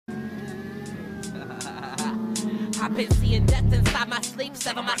I've been seeing death inside my sleep,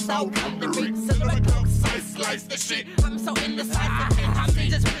 sever my soul, come to reach, silhouette cloak, slice the shit. I'm so indecisive, I'm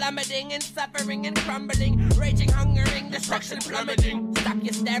just plummeting and suffering and crumbling, raging, hungering, destruction plummeting. Stop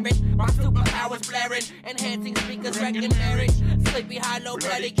your staring, my superpowers blaring, enhancing speakers wrecking marriage, sleepy hollow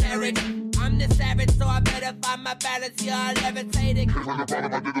bloody carriage. I'm the savage, so I better find my balance, yeah, I'm levitating. From the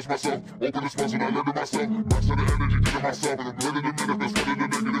bottom, I did this myself. Open this muzzle, I landed myself. Master the energy, did it myself. And I'm letting the manifest, letting the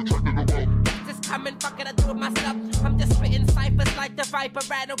negative track in the wall. Just coming, fucking, I do it myself. I'm just spitting ciphers like the Viper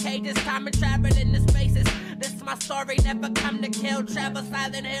Rat. Okay, this time and traveling the spaces. This is my story, never come to kill. Travel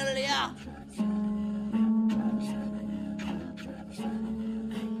Silent Hill, yeah.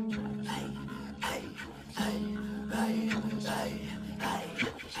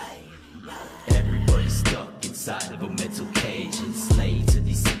 Everybody's stuck inside of a mental cage, enslaved to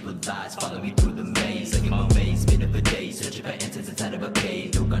these simple lies. Follow me through the maze, like in my maze, spinning for days, searching for answers inside of a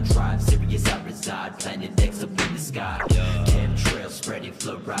cave. No gun tribe, serious I reside, planet X up in the sky. Chemtrails spreading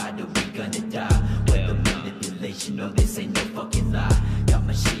fluoride, are we gonna die? Weather manipulation, no, this ain't no fucking lie. Got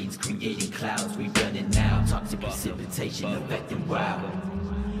machines creating clouds, we running now. Toxic precipitation affecting wild.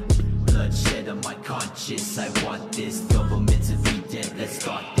 Bloodshed on my conscience, I want this. Government to be dead, let's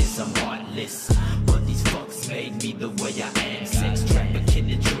start this. I'm heartless, but these fucks made me the way I am. Sex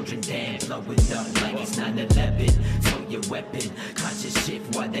trafficking and children, damn. Blowing up like it's 9/11. Throw your weapon, conscious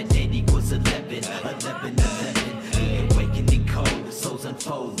shift. Why that date equals 11. 11/11. The awakening code, souls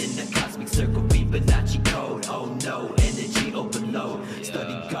unfold in the cosmic circle. Fibonacci code. Oh no, energy overload.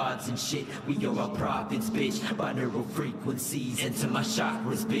 Study gods and shit. We are our prophets, bitch. Binaural frequencies into my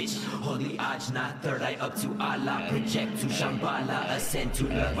chakras, bitch. Holy Ajna, third eye up to Allah. Project to Shambhala, ascend to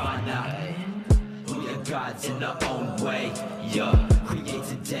Nirvana. We are gods in our own way, yeah. Create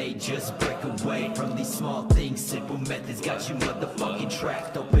today, just break away from these small things. Simple methods got you motherfucking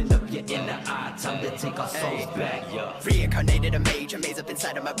trapped. Open up your inner eye, time to take our souls back, yeah. Reincarnated a mage, a maze up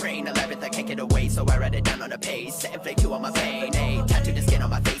inside of my brain. A labyrinth I can't get away, so I write it down on a page. Set and flake two on my vein, ayy. Tattoo the skin on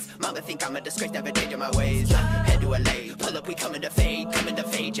my face. Mama think I'm a disgrace, never changing my ways. Head to LA, pull up, we coming to fade. Coming to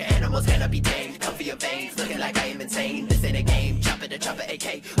fade, your animals cannot be tamed. Come for your veins, looking like I am insane. This ain't a game, chopper to chopper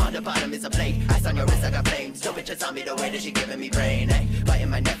AK. On the bottom is a blade, ice on your wrist, I got flames. No bitches on me, the way that she giving me brain, ayy. Biting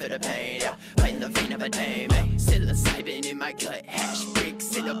my neck for the pain, yeah. Biting the vein of a tame, ayy. Psilocybin in my gut, hash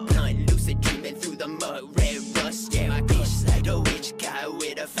bricks in a blunt. Lucid dreaming through the mud, red rust, yeah. My bitch like a witch guy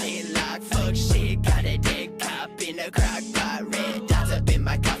with a flintlock. Fuck shit, got a dead cop in a crock pot. Red dots up in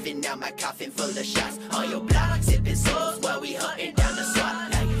my coffin, now my coffin full of shots. On your block, sipping souls while we hunting down the swat.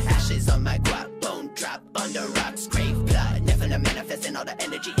 Like ashes on my guap, bone drop under rocks. Grave blood, never manifesting all the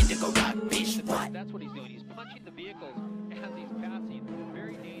energy, indigo rock, bitch, what? That's what he's doing, he's punching the vehicles as he's passing.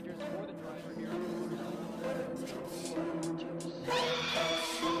 Very dangerous for the driver here.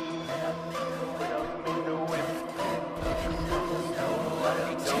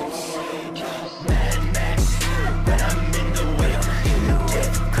 Mad Max, when I'm in the whip.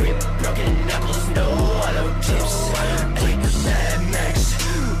 Death grip, broken knuckles, no hollow tips. Mad Max,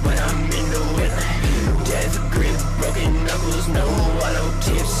 when I'm in the whip. Death grip, broken knuckles, no hollow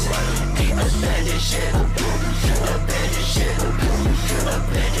tips. Abandon shit, abandon shit,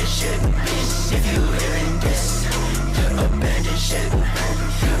 abandon shit. If you hearing this, abandon shit,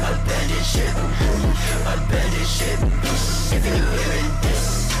 abandon shit, abandon shit. If you hearing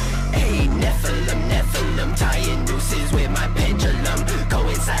this, hey Nephilim, tying nooses with my pendulum. Go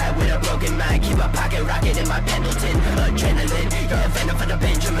inside with a broken mind, keep a pocket rocket in my Pendleton. Adrenaline, yeah, venom for the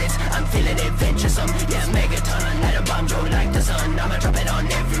Benjamins. I'm feeling adventuresome, yeah, megaton. Let a bomb drone like the sun, I'ma drop it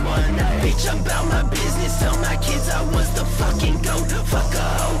on everyone. Bitch, I'm about my business, tell my kids I was the fucking goat. Fuck a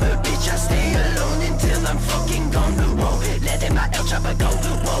hoe, bitch, I stay alone until I'm fucking gone. Whoa, letting my El Chopper go.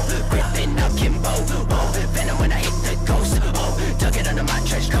 Whoa, gripping up Kimbo. Whoa, venom when I hit the ghost. Oh, tuck it under my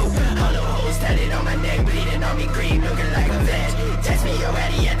trench coat. Hollow holes tatted on my neck, bleeding on me green, looking like a vet. Text me your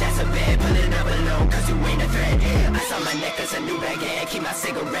addy, yeah, that's a bed. Pulling up alone, cause you ain't a threat. Ice on my neck, cause a new baguette. Keep my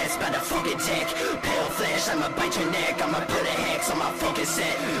cigarettes by the fucking tech. Pale flesh, I'ma bite your neck. I'ma put a hex on my fucking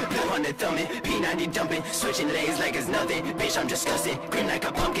set. Blue on the thumbing, P90 dumping. Switching lanes like it's nothing. Bitch, I'm disgusted, green like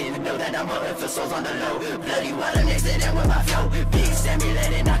a pumpkin. Know that I'm hunting for souls on the low. Bloody while I'm next to them with my flow. Big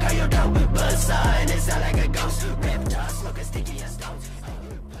stimulating, knock out your dough. Buzzsaw, and it sound like a ghost. Reptar, smoke a sticky as stones.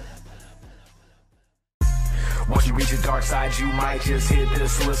 Once you reach the dark side, you might just hit the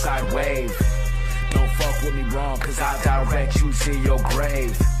suicide wave. Don't fuck with me wrong, cause I'll direct you to your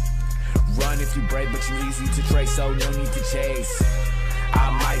grave. Run if you brave, but you easy to trace, so no need to chase. I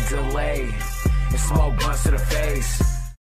might delay and smoke blunts to the face.